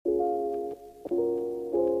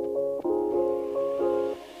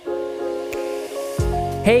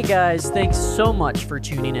Hey guys, thanks so much for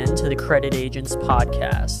tuning in to the Credit Agents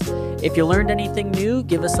Podcast. If you learned anything new,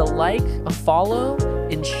 give us a like, a follow,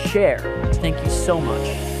 and share. Thank you so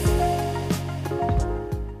much.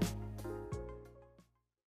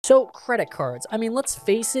 So, credit cards. I mean, let's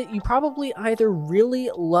face it, you probably either really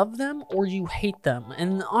love them or you hate them.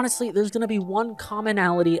 And honestly, there's going to be one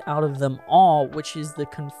commonality out of them all, which is the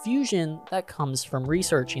confusion that comes from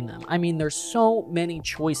researching them. I mean, there's so many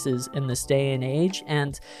choices in this day and age,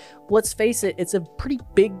 and let's face it, it's a pretty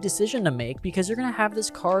big decision to make because you're going to have this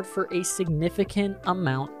card for a significant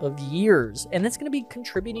amount of years, and it's going to be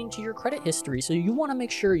contributing to your credit history. So you want to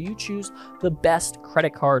make sure you choose the best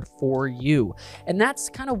credit card for you. And that's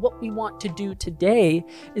kind of what we want to do today,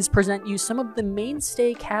 is present you some of the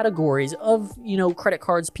mainstay categories of, credit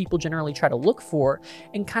cards people generally try to look for,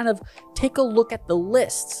 and kind of take a look at the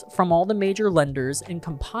lists from all the major lenders and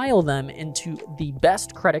compile them into the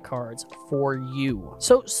best credit cards for you.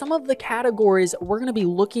 So some of the categories we're going to be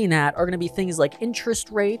looking at are going to be things like interest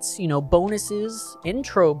rates, bonuses,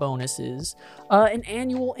 intro bonuses, and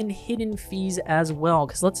annual and hidden fees as well.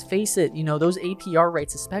 Because let's face it, those APR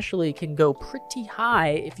rates especially can go pretty high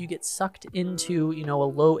if you get sucked into, a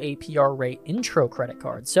low APR rate intro credit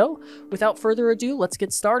card. So without further ado, let's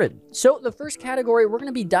get started. So the first category we're going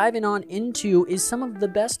to be diving on into is some of the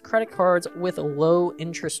best credit cards with low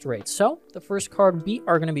interest rates. So the first card we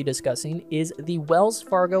are going to be discussing is the Wells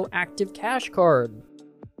Fargo Active Cash Card.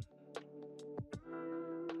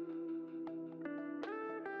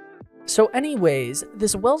 So anyways,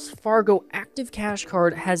 this Wells Fargo Active Cash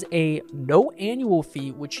Card has a no annual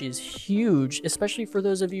fee, which is huge, especially for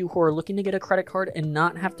those of you who are looking to get a credit card and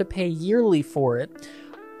not have to pay yearly for it.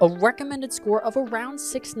 A recommended score of around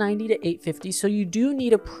 690 to 850, so you do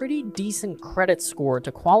need a pretty decent credit score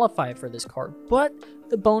to qualify for this card, but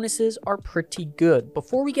the bonuses are pretty good.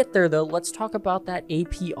 Before we get there though, let's talk about that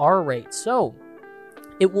APR rate. So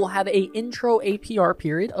it will have an intro APR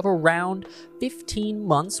period of around 15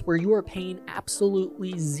 months where you are paying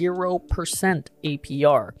absolutely 0%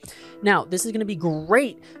 APR. Now, this is going to be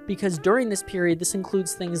great because during this period, this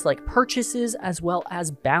includes things like purchases as well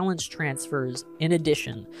as balance transfers in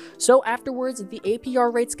addition. So afterwards, the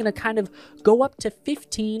APR rate's going to kind of go up to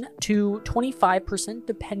 15 to 25%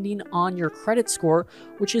 depending on your credit score,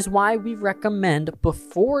 which is why we recommend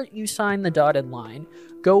before you sign the dotted line,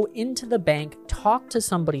 go into the bank, talk to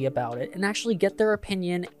somebody about it, and actually get their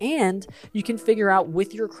opinion, and you can figure out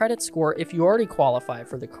with your credit score, if you already qualify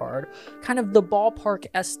for the card, kind of the ballpark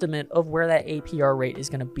estimate of where that APR rate is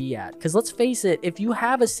going to be at. Because let's face it, if you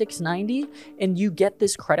have a 690 and you get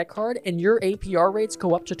this credit card and your APR rates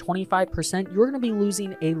go up to 25%, you're going to be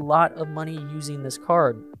losing a lot of money using this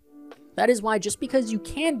card. That is why just because you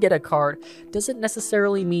can get a card doesn't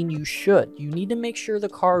necessarily mean you should. You need to make sure the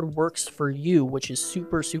card works for you, which is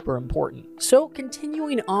super, super important. So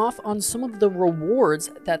continuing off on some of the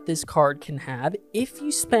rewards that this card can have, if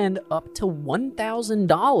you spend up to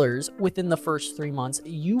 $1,000 within the first 3 months,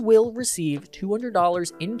 you will receive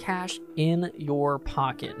 $200 in cash in your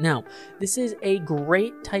pocket. Now, this is a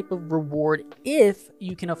great type of reward if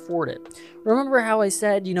you can afford it. Remember how I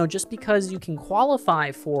said, just because you can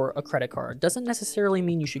qualify for a credit card doesn't necessarily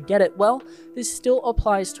mean you should get it. Well, this still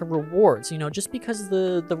applies to rewards. Just because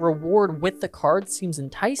the reward with the card seems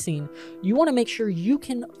enticing, you want to make sure you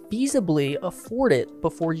can feasibly afford it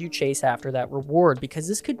before you chase after that reward, because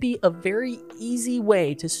this could be a very easy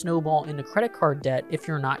way to snowball into credit card debt if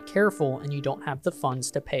you're not careful and you don't have the funds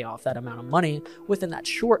to pay off that amount of money within that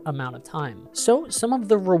short amount of time. So some of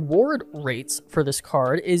the reward rates for this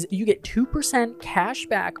card is you get 2% cash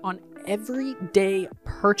back on everyday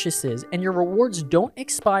purchases, and your rewards don't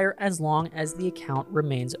expire as long as the account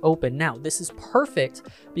remains open. Now, this is perfect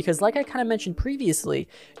because, like I kind of mentioned previously,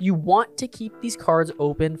 you want to keep these cards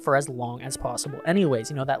open for as long as possible. Anyways,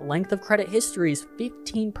 that length of credit history is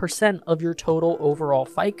 15% of your total overall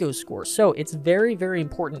FICO score. So it's very, very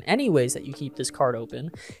important anyways that you keep this card open,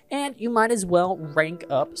 and you might as well rank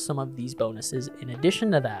up some of these bonuses in addition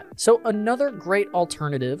to that. So another great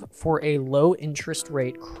alternative for a low interest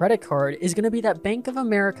rate credit card is going to be that Bank of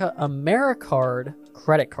America AmeriCard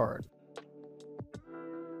credit card.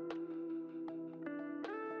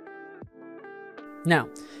 Now,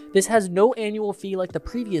 this has no annual fee like the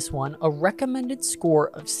previous one, a recommended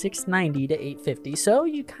score of 690 to 850, so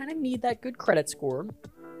you kind of need that good credit score.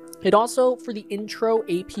 It also, for the intro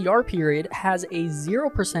APR period, has a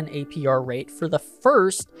 0% APR rate for the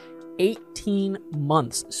first 18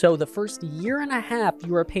 months. So the first year and a half,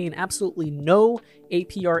 you are paying absolutely no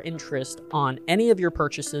APR interest on any of your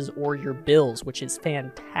purchases or your bills, which is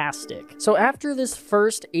fantastic. So after this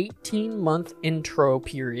first 18-month intro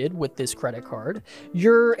period with this credit card,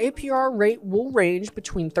 your APR rate will range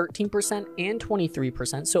between 13% and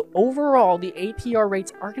 23%. So overall, the APR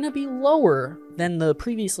rates are going to be lower than the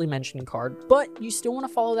previously mentioned card, but you still want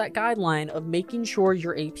to follow that guideline of making sure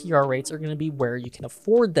your APR rates are going to be where you can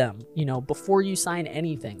afford them, before you sign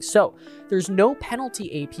anything. So there's no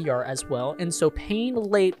penalty APR as well, and so paying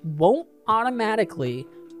late won't automatically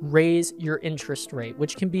raise your interest rate,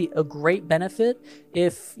 which can be a great benefit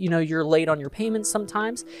if you're late on your payments.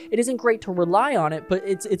 Sometimes it isn't great to rely on it, but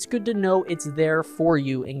it's good to know it's there for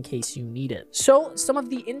you in case you need it. So some of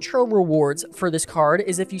the intro rewards for this card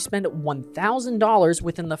is if you spend $1,000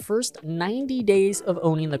 within the first 90 days of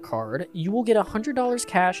owning the card, you will get $100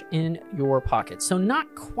 cash in your pocket. So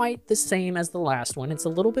not quite the same as the last one. It's a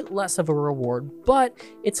little bit less of a reward, but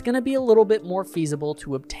it's going to be a little bit more feasible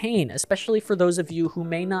to obtain, especially for those of you who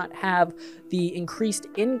may not have the increased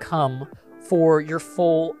income for your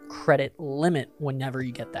full credit limit whenever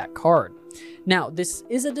you get that card. Now, this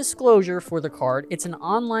is a disclosure for the card. It's an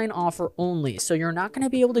online offer only, so you're not going to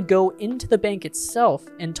be able to go into the bank itself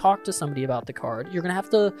and talk to somebody about the card. You're going to have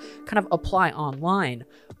to kind of apply online,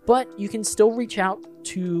 but you can still reach out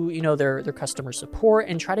to their customer support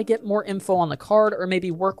and try to get more info on the card, or maybe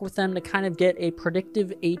work with them to kind of get a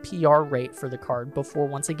predictive APR rate for the card before,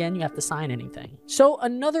 once again, you have to sign anything. So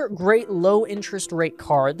another great low interest rate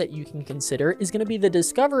card that you can consider is going to be the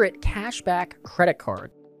Discover It Cashback Credit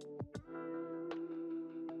Card.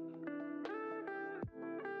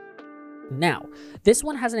 Now, this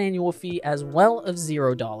one has an annual fee as well of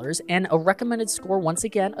 $0 and a recommended score, once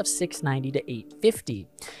again, of 690 to 850.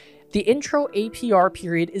 The intro APR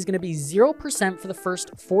period is going to be 0% for the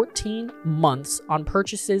first 14 months on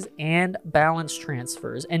purchases and balance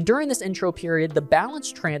transfers. And during this intro period, the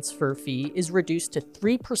balance transfer fee is reduced to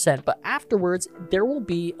 3%, but afterwards, there will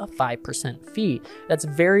be a 5% fee. That's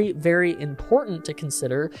very, very important to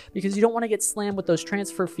consider because you don't want to get slammed with those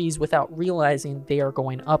transfer fees without realizing they are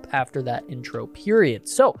going up after that intro period.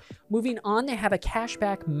 So moving on, they have a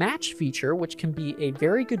cashback match feature, which can be a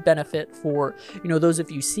very good benefit for, those of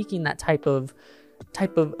you seeking that type of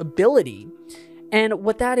ability. And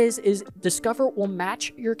what that is Discover will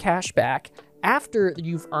match your cash back after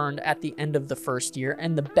you've earned at the end of the first year.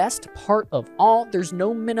 And the best part of all, there's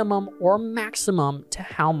no minimum or maximum to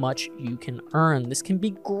how much you can earn. This can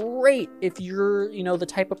be great if you're, the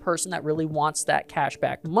type of person that really wants that cash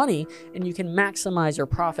back money, and you can maximize your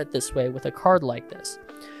profit this way with a card like this.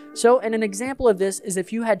 So, and an example of this is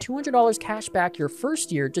if you had $200 cash back your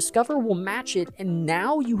first year, Discover will match it, and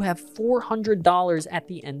now you have $400 at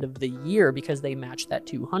the end of the year because they match that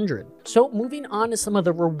 $200. So moving on to some of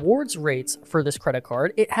the rewards rates for this credit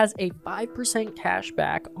card, it has a 5% cash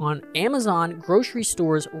back on Amazon, grocery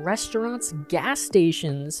stores, restaurants, gas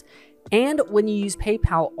stations, and when you use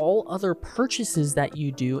PayPal, all other purchases that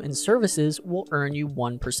you do and services will earn you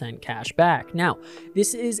 1% cash back. Now,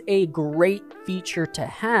 this is a great feature to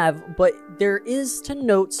have, but there is, to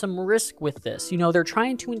note, some risk with this. They're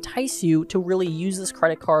trying to entice you to really use this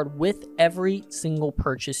credit card with every single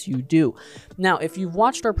purchase you do. Now, if you've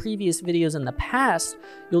watched our previous videos in the past,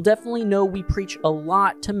 you'll definitely know we preach a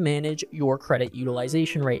lot to manage your credit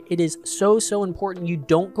utilization rate. It is so important you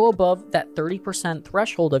don't go above that 30%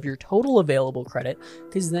 threshold of your total available credit,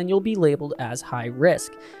 because then you'll be labeled as high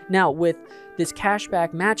risk. Now, with this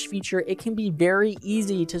cashback match feature, it can be very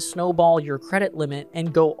easy to snowball your credit limit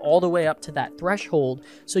and go all the way up to that threshold.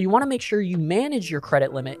 So you want to make sure you manage your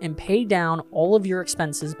credit limit and pay down all of your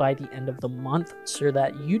expenses by the end of the month so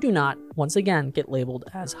that you do not, once again, get labeled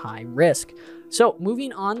as high risk. So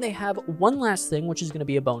moving on, they have one last thing, which is going to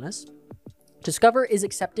be a bonus. Discover is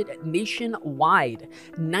accepted nationwide.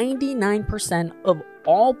 99% of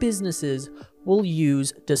all businesses will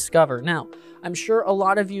use Discover. Now, I'm sure a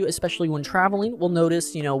lot of you, especially when traveling, will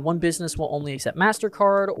notice, one business will only accept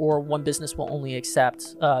MasterCard or one business will only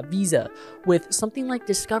accept Visa. With something like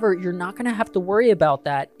Discover, you're not going to have to worry about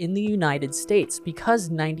that in the United States because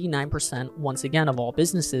 99%, once again, of all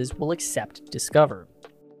businesses will accept Discover.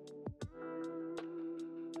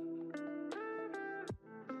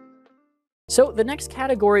 So the next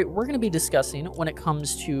category we're going to be discussing when it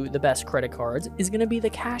comes to the best credit cards is going to be the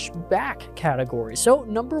cash back category. So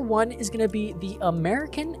number one is going to be the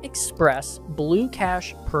American Express Blue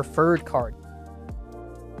Cash Preferred Card.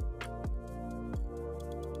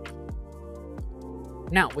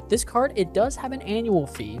 Now, with this card, it does have an annual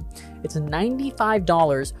fee. It's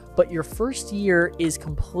 $95, but your first year is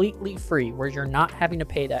completely free, where you're not having to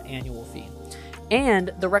pay that annual fee.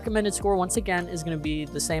 And the recommended score, once again, is going to be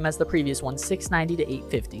the same as the previous one, 690 to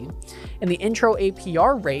 850. And the intro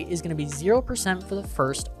APR rate is going to be 0% for the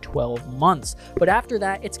first 12 months. But after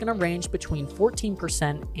that, it's going to range between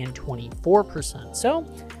 14% and 24%. So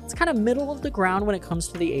it's kind of middle of the ground when it comes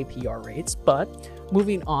to the APR rates. But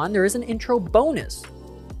moving on, there is an intro bonus.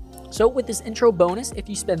 So with this intro bonus, if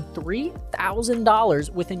you spend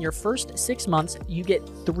 $3,000 within your first 6 months, you get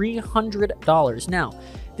 $300. Now,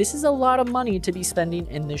 this is a lot of money to be spending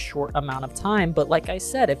in this short amount of time, but like I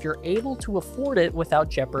said, if you're able to afford it without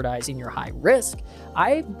jeopardizing your high risk,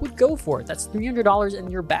 I would go for it. That's $300 in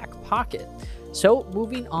your back pocket. So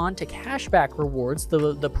moving on to cashback rewards,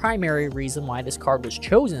 the primary reason why this card was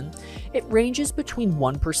chosen, it ranges between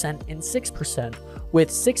 1% and 6%, with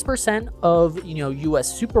 6% of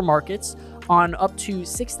US supermarkets on up to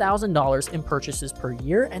 $6,000 in purchases per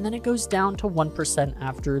year, and then it goes down to 1%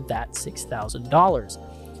 after that $6,000.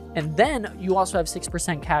 And then you also have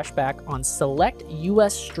 6% cash back on select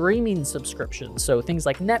US streaming subscriptions. So things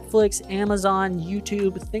like Netflix, Amazon,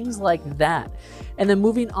 YouTube, things like that. And then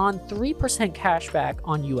moving on, 3% cash back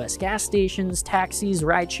on US gas stations, taxis,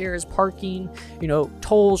 ride shares, parking,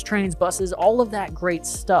 tolls, trains, buses, all of that great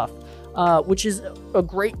stuff, which is a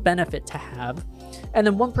great benefit to have. And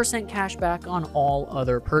then 1% cash back on all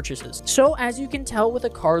other purchases. So as you can tell with a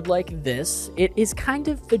card like this, it is kind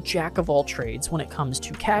of the jack of all trades when it comes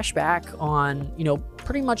to cash back on,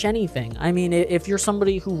 pretty much anything. I mean, if you're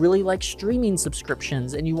somebody who really likes streaming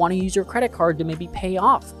subscriptions and you want to use your credit card to maybe pay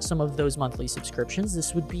off some of those monthly subscriptions,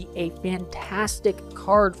 this would be a fantastic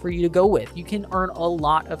card for you to go with. You can earn a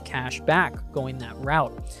lot of cash back going that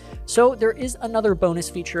route. So there is another bonus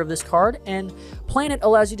feature of this card, and Planet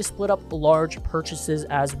allows you to split up large purchases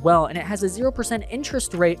as well, and it has a 0%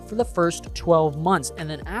 interest rate for the first 12 months, and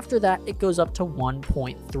then after that it goes up to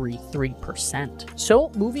 1.33%. So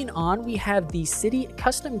moving on, we have the Citi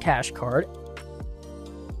Custom Cash Card.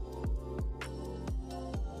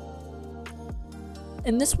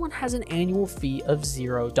 And this one has an annual fee of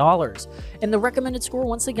 $0. And the recommended score,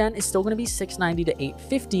 once again, is still going to be 690 to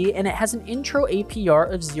 850, and it has an intro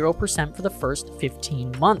APR of 0% for the first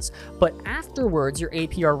 15 months. But afterwards, your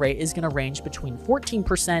APR rate is going to range between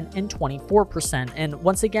 14% and 24%. And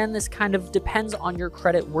once again, this kind of depends on your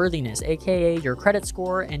credit worthiness, aka your credit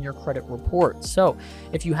score and your credit report. So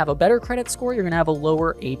if you have a better credit score, you're going to have a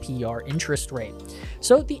lower APR interest rate.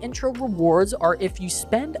 So the intro rewards are, if you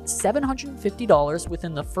spend $750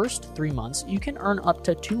 within the first 3 months, you can earn up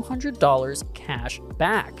to $200 cash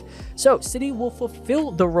back. So Citi will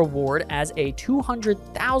fulfill the reward as a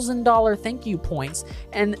 $200,000 thank you points,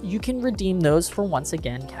 and you can redeem those for, once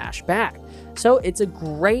again, cash back. So it's a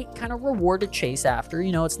great kind of reward to chase after.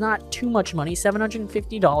 It's not too much money,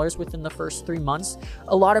 $750 within the first 3 months.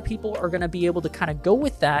 A lot of people are going to be able to kind of go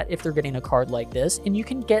with that if they're getting a card like this, and you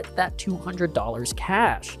can get that $200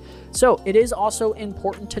 cash. So it is also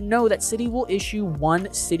important to know that Citi will issue one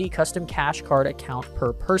Citi Custom Cash Card account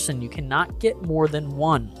per person. You cannot get more than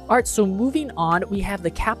one. All right, so moving on, we have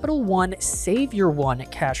the Capital One Save Your One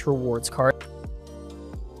Cash Rewards Card.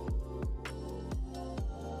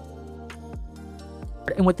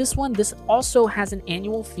 And with this one, this also has an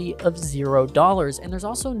annual fee of $0, and there's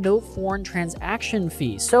also no foreign transaction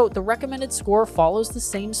fee. So the recommended score follows the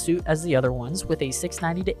same suit as the other ones, with a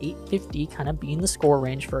 690 to 850 kind of being the score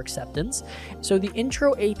range for acceptance. So the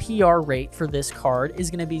intro APR rate for this card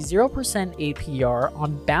is going to be 0% APR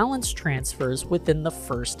on balance transfers within the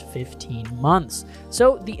first 15 months.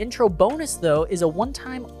 So the intro bonus, though, is a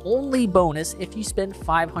one-time only bonus if you spend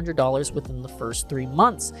 $500 within the first 3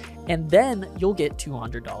 months, and then you'll get $200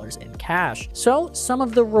 in cash. So some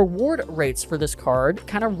of the reward rates for this card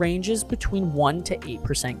kind of ranges between 1 to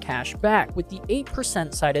 8% cash back, with the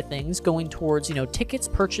 8% side of things going towards, tickets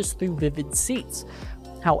purchased through Vivid Seats.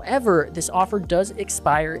 However, this offer does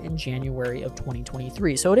expire in January of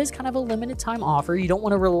 2023, so it is kind of a limited time offer. You don't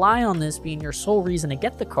want to rely on this being your sole reason to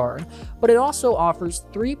get the card, but it also offers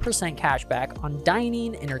 3% cash back on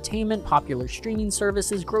dining, entertainment, popular streaming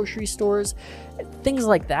services, grocery stores, things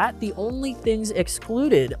like that. The only things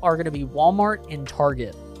excluded are going to be Walmart and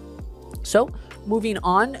Target. So moving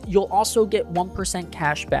on, you'll also get 1%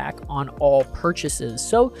 cash back on all purchases.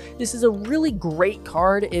 So this is a really great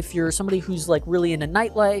card if you're somebody who's like really into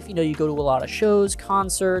nightlife, you go to a lot of shows,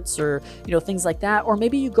 concerts, or things like that, or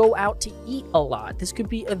maybe you go out to eat a lot. This could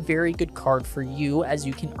be a very good card for you, as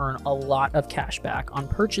you can earn a lot of cash back on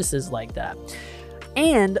purchases like that.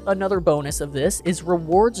 And another bonus of this is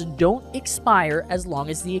rewards don't expire as long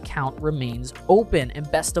as the account remains open. And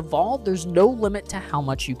best of all, there's no limit to how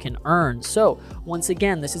much you can earn. So once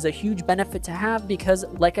again, this is a huge benefit to have because,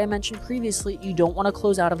 like I mentioned previously, you don't want to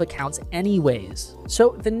close out of accounts anyways.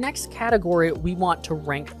 So the next category we want to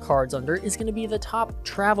rank cards under is going to be the top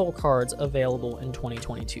travel cards available in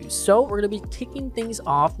 2022. So we're going to be kicking things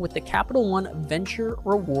off with the Capital One Venture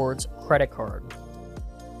Rewards credit card.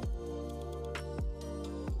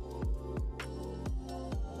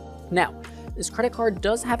 Now, this credit card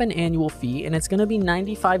does have an annual fee, and it's going to be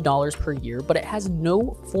 $95 per year, but it has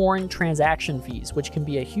no foreign transaction fees, which can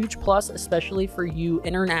be a huge plus, especially for you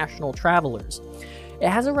international travelers. It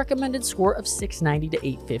has a recommended score of 690 to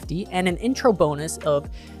 850 and an intro bonus of,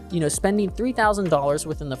 spending $3,000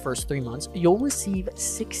 within the first 3 months. You'll receive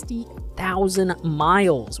 60,000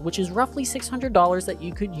 miles, which is roughly $600 that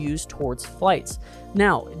you could use towards flights.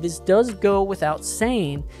 Now, this does go without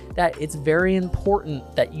saying that it's very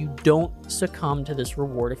important that you don't succumb to this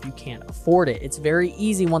reward if you can't afford it. It's very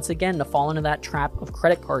easy, once again, to fall into that trap of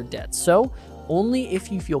credit card debt. So only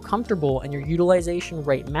if you feel comfortable and your utilization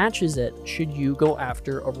rate matches it should you go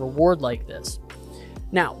after a reward like this.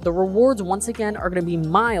 Now, the rewards, once again, are going to be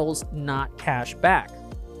miles, not cash back.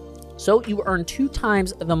 So you earn 2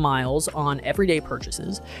 times the miles on everyday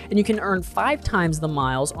purchases, and you can earn 5 times the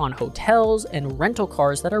miles on hotels and rental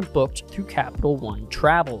cars that are booked through Capital One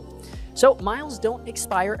Travel. So miles don't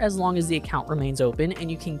expire as long as the account remains open,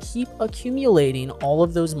 and you can keep accumulating all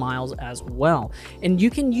of those miles as well. And you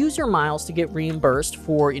can use your miles to get reimbursed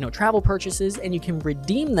for, travel purchases, and you can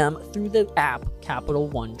redeem them through the app Capital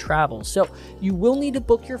One Travel. So you will need to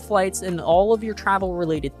book your flights and all of your travel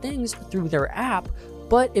related things through their app.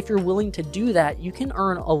 But if you're willing to do that, you can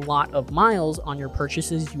earn a lot of miles on your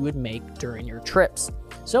purchases you would make during your trips.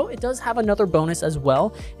 So it does have another bonus as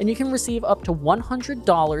well, and you can receive up to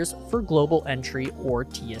 $100 for global entry or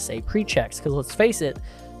TSA pre-checks. Because let's face it,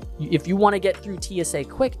 if you want to get through TSA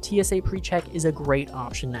quick, TSA pre-check is a great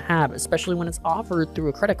option to have, especially when it's offered through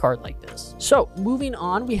a credit card like this. So moving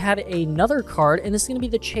on, we have another card, and this is going to be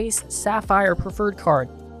the Chase Sapphire Preferred Card.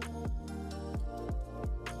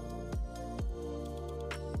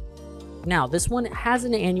 Now, this one has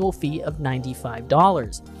an annual fee of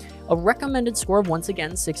 $95, a recommended score of, once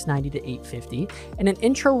again, 690 to 850, and an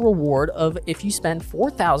intro reward of, if you spend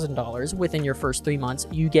 $4,000 within your first 3 months,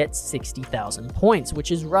 you get 60,000 points,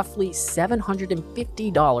 which is roughly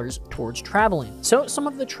 $750 towards traveling. So some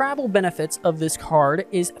of the travel benefits of this card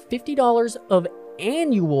is $50 of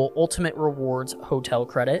annual Ultimate Rewards hotel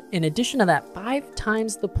credit. In addition to that, 5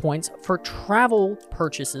 times the points for travel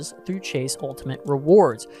purchases through Chase Ultimate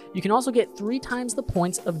Rewards. You can also get 3 times the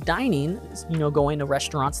points of dining, going to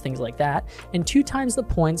restaurants, things like that, and 2 times the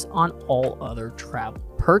points on all other travel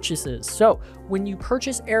purchases. So when you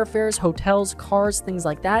purchase airfares, hotels, cars, things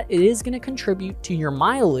like that, it is going to contribute to your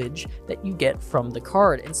mileage that you get from the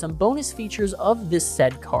card. And some bonus features of this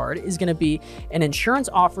said card is going to be an insurance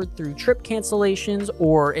offered through trip cancellations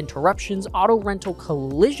or interruptions, auto rental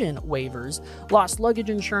collision waivers, lost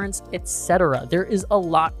luggage insurance, etc. There is a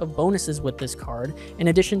lot of bonuses with this card, in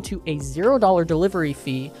addition to a $0 delivery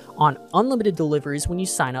fee on unlimited deliveries when you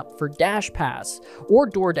sign up for Dash Pass or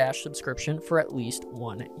DoorDash subscription for at least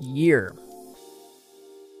 1 year.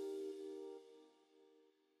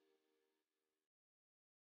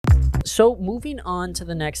 So moving on to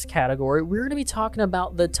the next category, we're going to be talking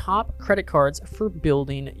about the top credit cards for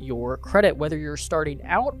building your credit, whether you're starting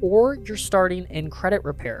out or you're starting in credit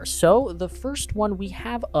repair. So the first one we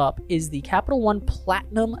have up is the Capital One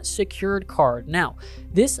Platinum Secured Card. Now,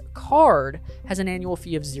 this card has an annual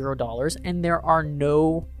fee of $0, and there are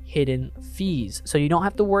no hidden fees. So you don't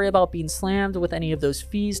have to worry about being slammed with any of those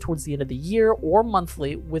fees towards the end of the year or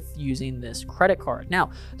monthly with using this credit card. Now,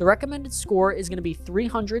 the recommended score is going to be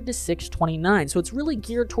 300 to 629. So it's really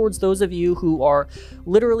geared towards those of you who are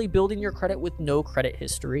literally building your credit with no credit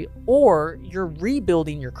history, or you're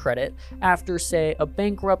rebuilding your credit after, say, a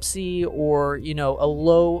bankruptcy or, a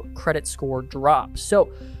low credit score drop.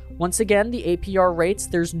 So once again, the APR rates,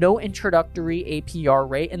 there's no introductory APR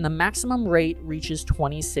rate, and the maximum rate reaches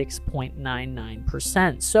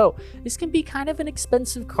 26.99%. So this can be kind of an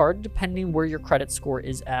expensive card depending where your credit score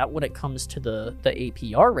is at when it comes to the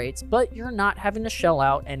APR rates, but you're not having to shell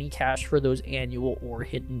out any cash for those annual or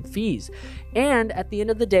hidden fees. And at the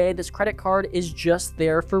end of the day, this credit card is just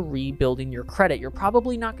there for rebuilding your credit. You're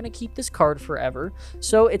probably not going to keep this card forever,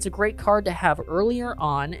 so it's a great card to have earlier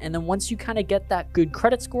on, and then once you kind of get that good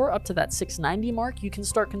credit score up to that 690 mark, you can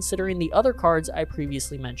start considering the other cards I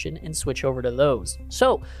previously mentioned and switch over to those.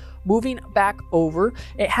 So moving back over,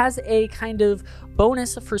 it has a kind of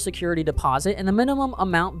bonus for security deposit, and the minimum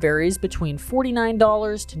amount varies between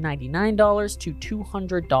 $49 to $99 to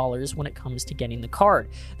 $200 when it comes to getting the card.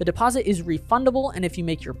 The deposit is refundable, and if you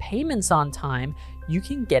make your payments on time, you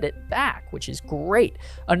can get it back, which is great.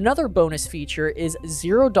 Another bonus feature is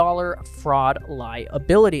 $0 fraud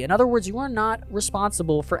liability. In other words, you are not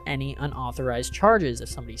responsible for any unauthorized charges if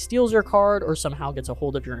somebody steals your card or somehow gets a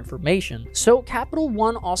hold of your information. So Capital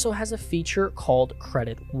One also has a feature called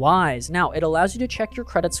Credit Wise. Now, it allows you to check your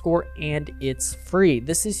credit score and it's free.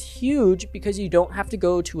 This is huge because you don't have to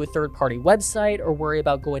go to a third-party website or worry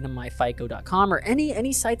about going to myfico.com or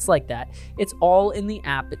any sites like that. It's all in the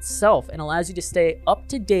app itself and allows you to stay up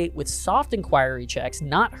to date with soft inquiry checks,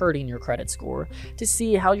 not hurting your credit score, to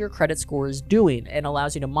see how your credit score is doing, and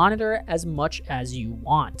allows you to monitor it as much as you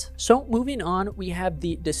want. So moving on, we have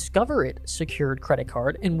the Discover It secured credit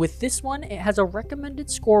card, and with this one, it has a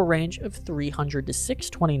recommended score range of 300 to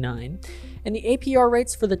 629, and the APR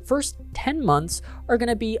rates for the first 10 months are going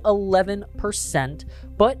to be 11%,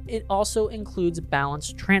 but it also includes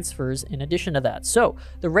balance transfers in addition to that. So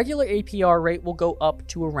the regular APR rate will go up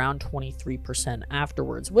to around 23%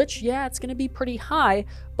 afterwards, which, yeah, it's going to be pretty high,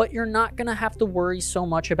 but you're not going to have to worry so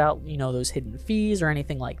much about, those hidden fees or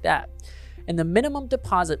anything like that. And the minimum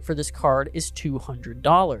deposit for this card is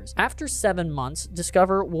 $200. After 7 months,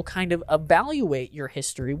 Discover will kind of evaluate your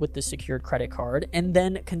history with the secured credit card and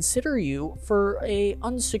then consider you for a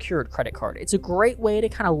unsecured credit card. It's a great way to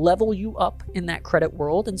kind of level you up in that credit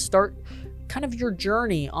world and start kind of your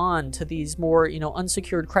journey on to these more,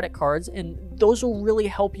 unsecured credit cards, and those will really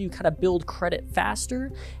help you kind of build credit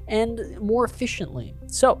faster and more efficiently.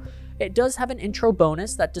 So it does have an intro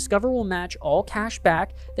bonus that Discover will match all cash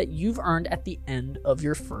back that you've earned at the end of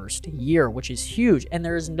your first year, which is huge, and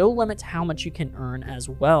there is no limit to how much you can earn as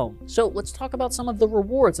well. So let's talk about some of the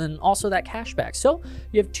rewards and also that cash back. So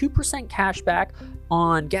you have 2% cash back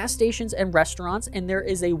on gas stations and restaurants, and there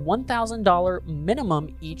is a $1,000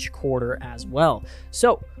 minimum each quarter as well.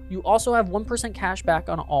 So you also have 1% cash back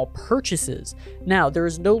on all purchases. Now, there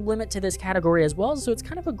is no limit to this category as well, so it's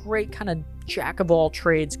kind of a great kind of jack of all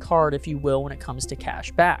trades card, if you will, when it comes to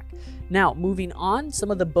cash back. Now, moving on,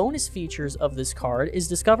 some of the bonus features of this card is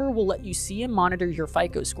Discover will let you see and monitor your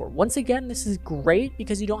FICO score. Once again, this is great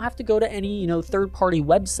because you don't have to go to any, third-party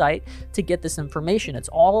website to get this information. It's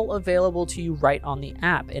all available to you right on the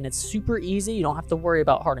app, and it's super easy. You don't have to worry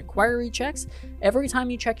about hard inquiry checks. Every time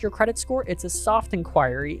you check your credit score, it's a soft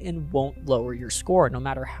inquiry and won't lower your score, no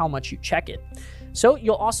matter how much you check it. So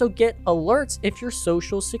you'll also get alerts if your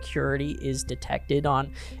social security is detected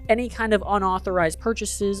on any kind of unauthorized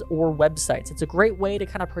purchases or websites. It's a great way to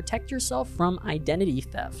kind of protect yourself from identity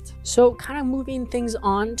theft. So kind of moving things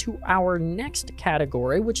on to our next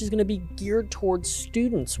category, which is going to be geared towards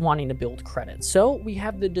students wanting to build credit. So we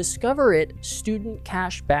have the Discover It Student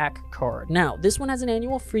Cashback Card. Now, this one has an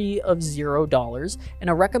annual fee of $0 and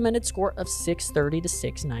a recommended score of 630 to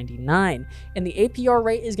 699. And the APR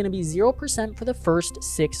rate is going to be 0% for the first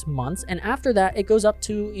 6 months, and after that it goes up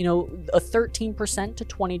to a 13% to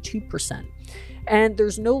 22%. And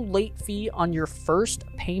there's no late fee on your first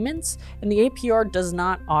payments, and the APR does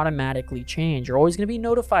not automatically change. You're always going to be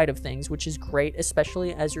notified of things, which is great,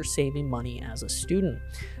 especially as you're saving money as a student.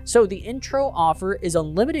 So the intro offer is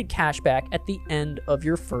unlimited cashback at the end of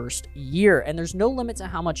your first year, and there's no limit to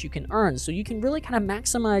how much you can earn. So you can really kind of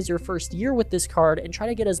maximize your first year with this card and try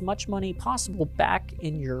to get as much money possible back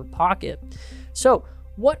in your pocket. So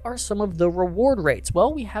what are some of the reward rates?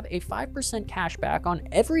 Well, we have a 5% cash back on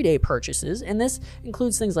everyday purchases, and this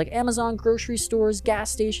includes things like Amazon, grocery stores,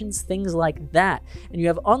 gas stations, things like that. And you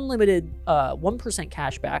have unlimited 1%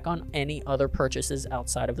 cash back on any other purchases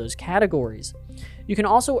outside of those categories. You can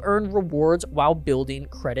also earn rewards while building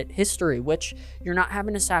credit history, which you're not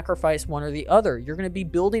having to sacrifice one or the other. You're going to be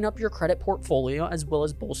building up your credit portfolio as well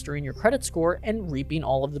as bolstering your credit score and reaping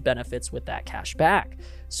all of the benefits with that cash back.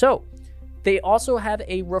 So they also have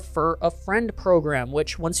a Refer a Friend program,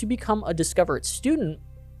 which once you become a Discover It student,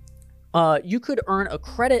 you could earn a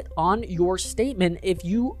credit on your statement if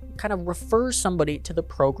you kind of refer somebody to the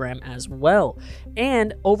program as well.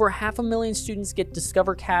 And over 500,000 students get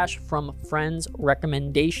Discover Cash from friends'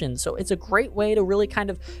 recommendations. So it's a great way to really kind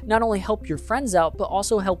of not only help your friends out, but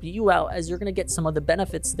also help you out, as you're going to get some of the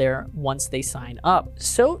benefits there once they sign up.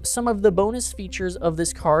 So some of the bonus features of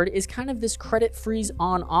this card is kind of this credit freeze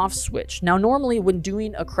on-off switch. Now, normally when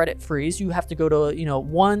doing a credit freeze, you have to go to,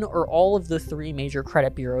 one or all of the 3 major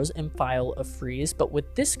credit bureaus and file a freeze, but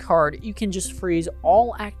with this card, you can just freeze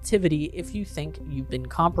all activity if you think you've been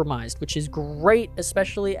compromised, which is great,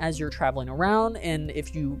 especially as you're traveling around. And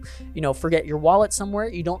if you forget your wallet somewhere,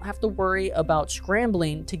 you don't have to worry about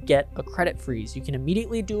scrambling to get a credit freeze. You can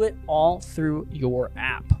immediately do it all through your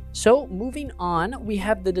app. So moving on, we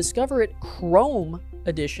have the Discover It Chrome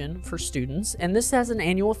edition for students, and this has an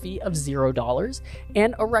annual fee of $0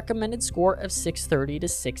 and a recommended score of 630 to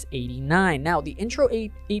 689. Now, the intro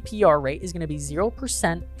APR rate is going to be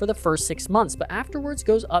 0% for the first 6 months, but afterwards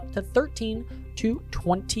goes up to 13 to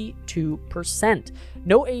 22%.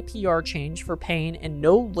 No APR change for paying and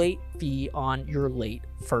no late fee on your late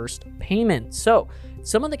first payment. So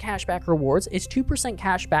some of the cashback rewards is 2%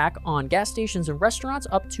 cashback on gas stations and restaurants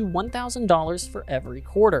up to $1,000 for every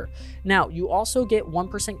quarter. Now, you also get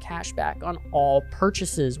 1% cashback on all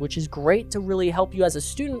purchases, which is great to really help you as a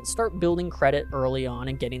student start building credit early on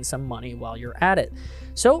and getting some money while you're at it.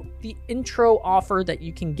 So the intro offer that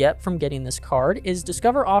you can get from getting this card is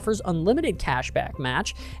Discover offers unlimited cashback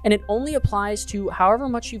match, and it only applies to however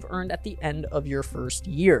much you've earned at the end of your first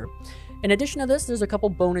year. In addition to this, there's a couple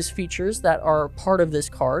bonus features that are part of this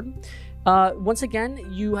card. Once again,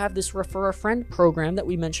 you have this Refer a Friend program that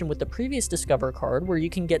we mentioned with the previous Discover card, where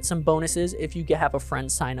you can get some bonuses if you have a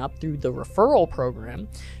friend sign up through the referral program,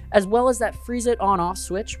 as well as that freeze it on-off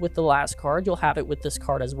switch with the last card. You'll have it with this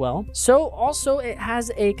card as well. So also it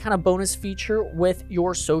has a kind of bonus feature with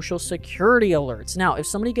your social security alerts. Now, if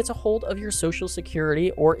somebody gets a hold of your social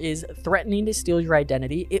security or is threatening to steal your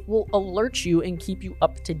identity, it will alert you and keep you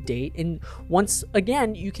up to date. And once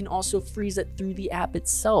again, you can also freeze it through the app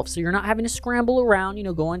itself. So you're not having to scramble around,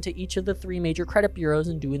 going to each of the 3 major credit bureaus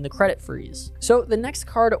and doing the credit freeze. So the next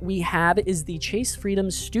card we have is the Chase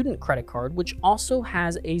Freedom Student Credit Card, which also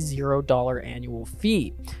has a $0 annual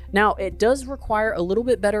fee. Now, it does require a little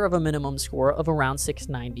bit better of a minimum score of around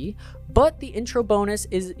 690, but the intro bonus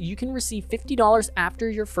is you can receive $50 after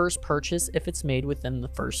your first purchase if it's made within the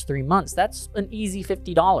first 3 months. That's an easy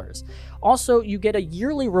 $50. Also, you get a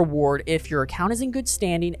yearly reward if your account is in good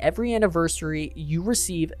standing. Every anniversary, you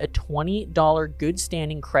receive a $20 good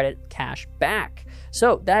standing credit cash back.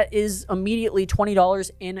 So that is immediately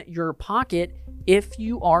 $20 in your pocket if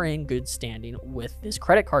you are in good standing with this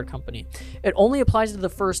credit card company. It only applies to the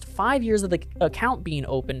first 5 years of the account being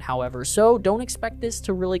opened, however, so don't expect this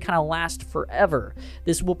to really kind of last forever.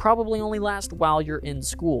 This will probably only last while you're in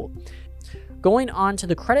school. Going on to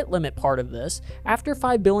the credit limit part of this, after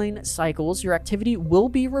 5 billing cycles, your activity will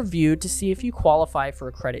be reviewed to see if you qualify for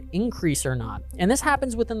a credit increase or not. And this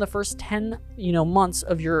happens within the first 10 months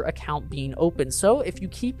of your account being open. So if you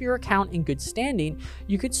keep your account in good standing,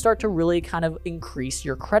 you could start to really kind of increase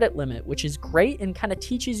your credit limit, which is great and kind of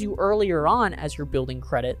teaches you earlier on as you're building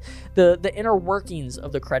credit, the inner workings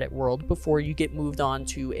of the credit world before you get moved on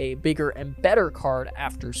to a bigger and better card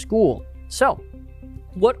after school. So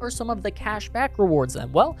what are some of the cashback rewards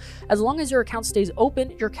then? Well, as long as your account stays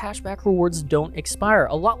open, your cashback rewards don't expire.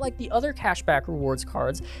 A lot like the other cashback rewards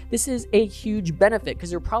cards, this is a huge benefit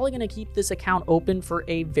because you're probably going to keep this account open for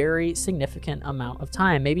a very significant amount of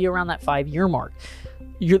time, maybe around that 5-year mark.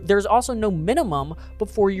 There's also no minimum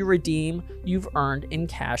before you redeem you've earned in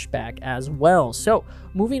cash back as well. So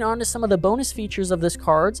moving on to some of the bonus features of this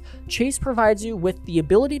cards, Chase provides you with the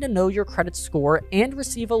ability to know your credit score and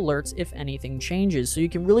receive alerts if anything changes. So you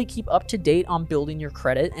can really keep up to date on building your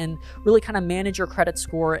credit and really kind of manage your credit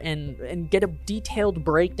score and get a detailed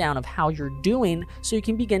breakdown of how you're doing so you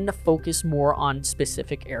can begin to focus more on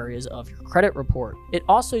specific areas of your credit report. It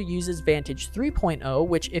also uses Vantage 3.0,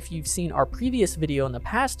 which if you've seen our previous video in the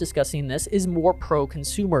past discussing this, is more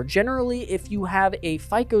pro-consumer. Generally, if you have a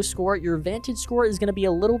FICO score, your Vantage score is going to be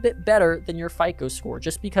a little bit better than your FICO score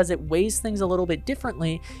just because it weighs things a little bit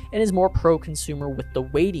differently and is more pro-consumer with the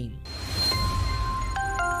weighting.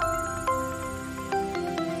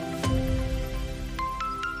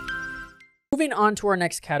 Moving on to our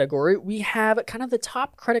next category, we have kind of the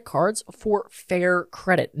top credit cards for fair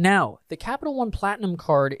credit. Now, the Capital One Platinum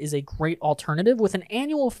card is a great alternative with an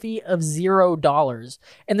annual fee of $0,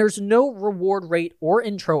 and there's no reward rate or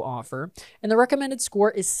intro offer, and the recommended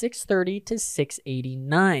score is 630 to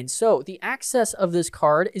 689. So the access of this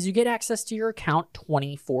card is you get access to your account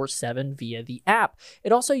 24/7 via the app.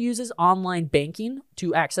 It also uses online banking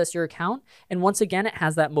to access your account, and once again, it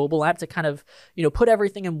has that mobile app to kind of, put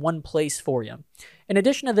everything in one place for you. In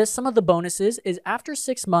addition to this, some of the bonuses is after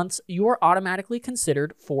 6 months, you are automatically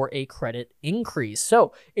considered for a credit increase.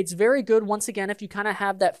 So it's very good, once again, if you kind of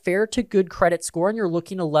have that fair to good credit score and you're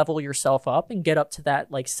looking to level yourself up and get up to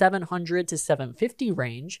that like 700 to 750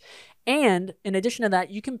 range. And in addition to that,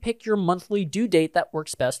 you can pick your monthly due date that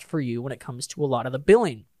works best for you when it comes to a lot of the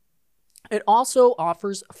billing. It also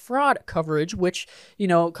offers fraud coverage, which,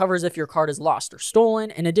 covers if your card is lost or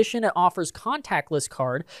stolen. In addition, it offers contactless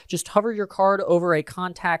card. Just hover your card over a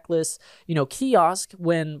contactless, kiosk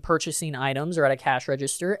when purchasing items or at a cash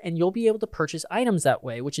register, and you'll be able to purchase items that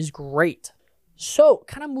way, which is great. So,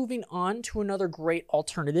 kind of moving on to another great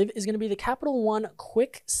alternative is going to be the Capital One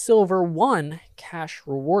Quicksilver One Cash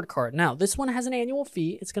Reward Card. Now, this one has an annual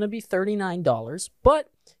fee. It's going to be $39, but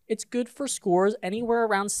it's good for scores anywhere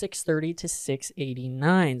around 630 to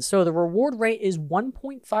 689. So the reward rate is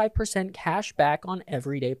 1.5% cash back on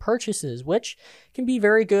everyday purchases, which can be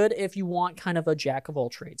very good if you want kind of a jack of all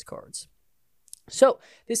trades cards. So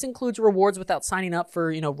this includes rewards without signing up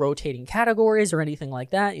for, rotating categories or anything like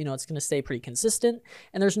that. It's going to stay pretty consistent,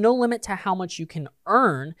 and there's no limit to how much you can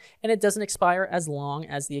earn, and it doesn't expire as long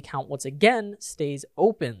as the account once again stays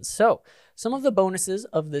open. So some of the bonuses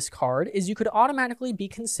of this card is you could automatically be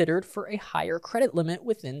considered for a higher credit limit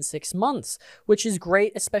within 6 months, which is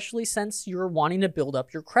great, especially since you're wanting to build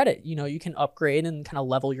up your credit. You can upgrade and kind of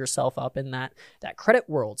level yourself up in that credit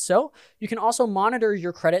world. So you can also monitor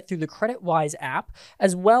your credit through the CreditWise app,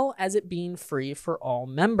 as well as it being free for all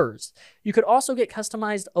members. You could also get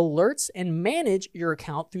customized alerts and manage your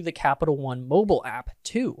account through the Capital One mobile app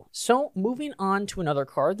too. So moving on to another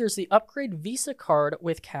card, there's the Upgrade Visa card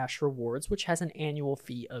with cash rewards, which has an annual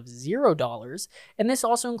fee of $0. And this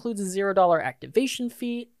also includes a $0 activation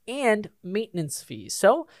fee and maintenance fees.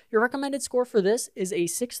 So your recommended score for this is a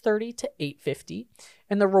 630 to 850.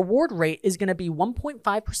 And the reward rate is going to be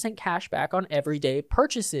 1.5% cash back on everyday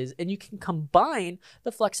purchases. And you can combine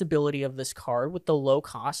the flexibility of this card with the low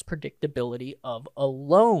cost predictability of a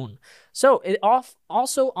loan. So it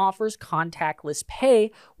also offers contactless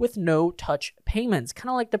pay with no touch payments, kind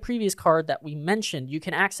of like the previous card that we mentioned. You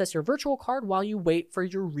can access your virtual card while you wait for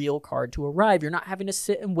your real card to arrive. You're not having to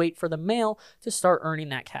sit and wait for the mail to start earning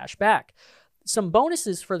that cash back. Some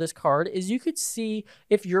bonuses for this card is you could see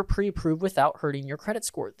if you're pre-approved without hurting your credit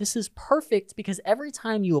score. This is perfect because every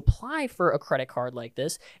time you apply for a credit card like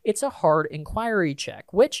this, it's a hard inquiry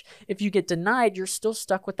check, which if you get denied, you're still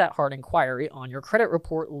stuck with that hard inquiry on your credit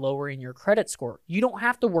report, lowering your credit score. You don't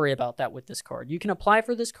have to worry about that with this card. You can apply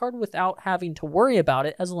for this card without having to worry about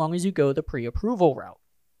it as long as you go the pre-approval route.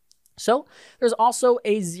 So there's also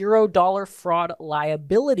a $0 fraud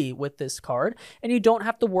liability with this card, and you don't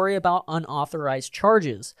have to worry about unauthorized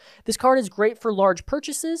charges. This card is great for large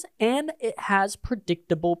purchases, and it has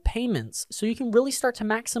predictable payments. So you can really start to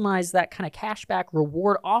maximize that kind of cashback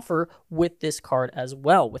reward offer with this card as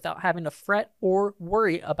well, without having to fret or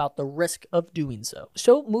worry about the risk of doing so.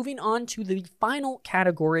 So moving on to the final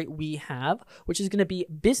category we have, which is going to be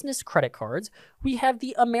business credit cards, we have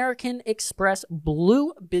the American Express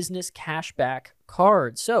Blue Business Cashback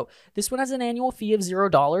card. So this one has an annual fee of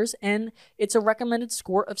 $0, and it's a recommended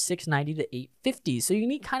score of 690 to 850. So you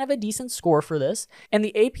need kind of a decent score for this. And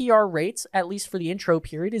the APR rates, at least for the intro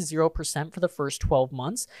period, is 0% for the first 12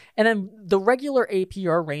 months. And then the regular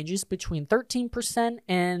APR ranges between 13%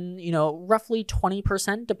 and, roughly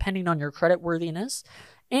 20%, depending on your credit worthiness.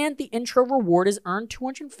 And the intro reward is earned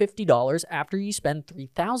 $250 after you spend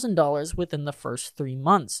 $3,000 within the first 3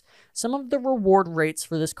 months. Some of the reward rates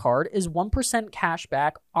for this card is 1% cash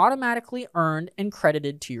back automatically earned and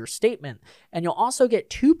credited to your statement. And you'll also get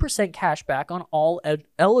 2% cash back on all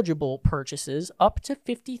eligible purchases up to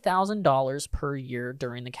 $50,000 per year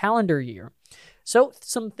during the calendar year. So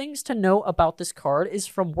some things to know about this card is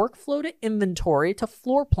from workflow to inventory to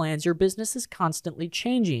floor plans, your business is constantly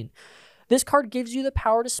changing. This card gives you the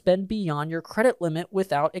power to spend beyond your credit limit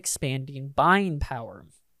without expanding buying power.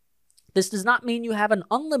 This does not mean you have an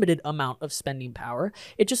unlimited amount of spending power.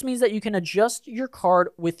 It just means that you can adjust your card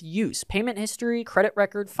with use, payment history, credit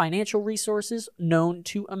record, financial resources known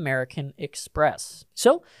to American Express.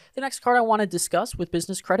 So the next card I want to discuss with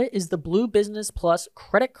business credit is the Blue Business Plus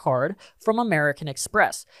credit card from American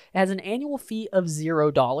Express. It has an annual fee of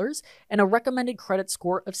 $0 and a recommended credit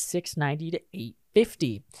score of 690 to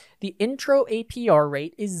 850. The intro APR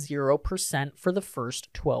rate is 0% for the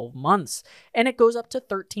first 12 months, and it goes up to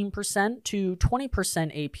 13% to 20%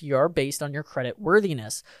 APR based on your credit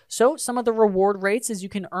worthiness. So some of the reward rates is you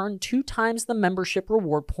can earn 2 times the membership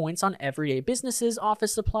reward points on everyday businesses,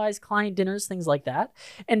 office supplies, client dinners, things like that,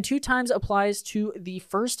 and 2 times applies to the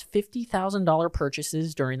first $50,000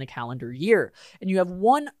 purchases during the calendar year. And you have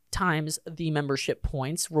 1 times the membership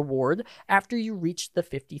points reward after you reach the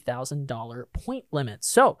 $50,000 point limit.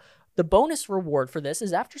 So the bonus reward for this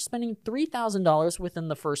is after spending $3,000 within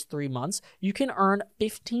the first 3 months, you can earn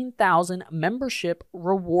 15,000 membership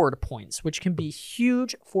reward points, which can be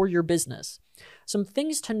huge for your business. Some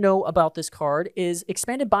things to know about this card is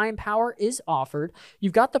expanded buying power is offered.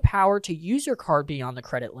 You've got the power to use your card beyond the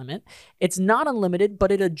credit limit. It's not unlimited,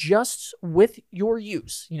 but it adjusts with your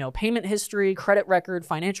use. Payment history, credit record,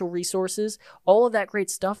 financial resources, all of that great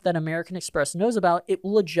stuff that American Express knows about, it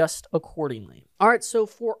will adjust accordingly. All right, so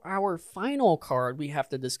for our final card we have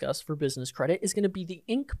to discuss for business credit is going to be the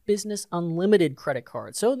Ink Business Unlimited credit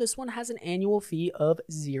card. So this one has an annual fee of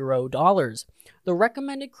 $0. The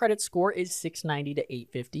recommended credit score is 690 to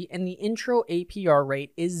 850, and the intro APR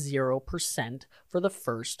rate is 0% for the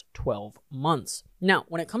first 12 months. Now,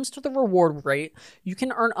 when it comes to the reward rate, you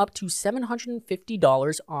can earn up to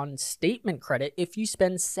 $750 on statement credit if you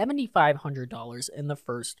spend $7,500 in the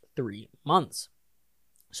first 3 months.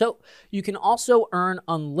 So you can also earn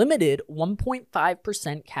unlimited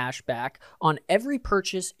 1.5% cash back on every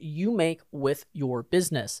purchase you make with your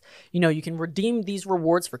business. You can redeem these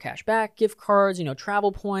rewards for cash back, gift cards,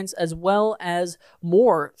 travel points, as well as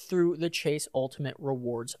more through the Chase Ultimate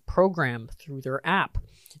Rewards program through their app.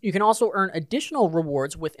 You can also earn additional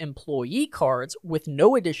rewards with employee cards with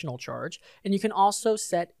no additional charge, and you can also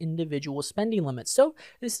set individual spending limits. So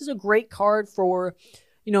this is a great card for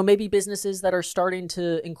maybe businesses that are starting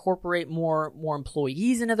to incorporate more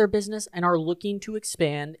employees into their business and are looking to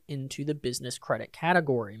expand into the business credit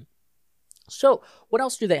category. So what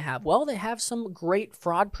else do they have? Well, they have some great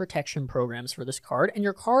fraud protection programs for this card, and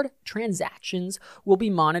your card transactions will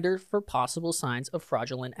be monitored for possible signs of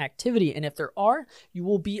fraudulent activity. And if there are, you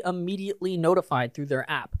will be immediately notified through their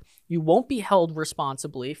app. You won't be held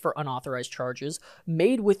responsibly for unauthorized charges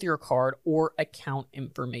made with your card or account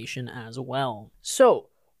information as well. So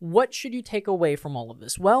what should you take away from all of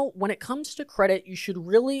this? Well, when it comes to credit, you should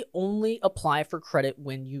really only apply for credit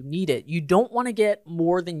when you need it. You don't want to get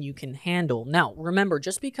more than you can handle. Now, remember,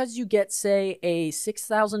 just because you get, say, a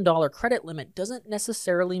 $6,000 credit limit doesn't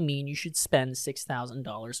necessarily mean you should spend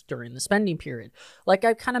 $6,000 during the spending period. Like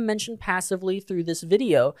I kind of mentioned passively through this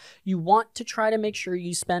video, you want to try to make sure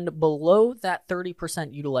you spend below that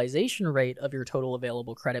 30% utilization rate of your total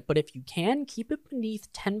available credit. But if you can, keep it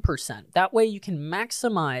beneath 10%. That way you can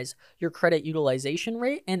maximize your credit utilization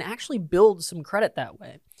rate and actually build some credit that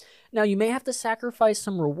way. Now, you may have to sacrifice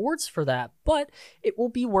some rewards for that, but it will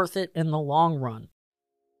be worth it in the long run.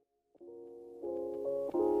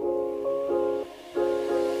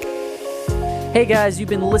 Hey guys, you've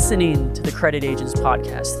been listening to the Credit Agents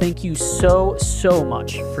Podcast. Thank you so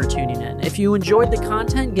much for tuning in. If you enjoyed the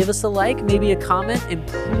content, give us a like, maybe a comment, and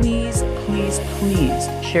please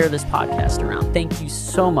share this podcast around. Thank you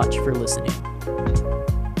so much for listening.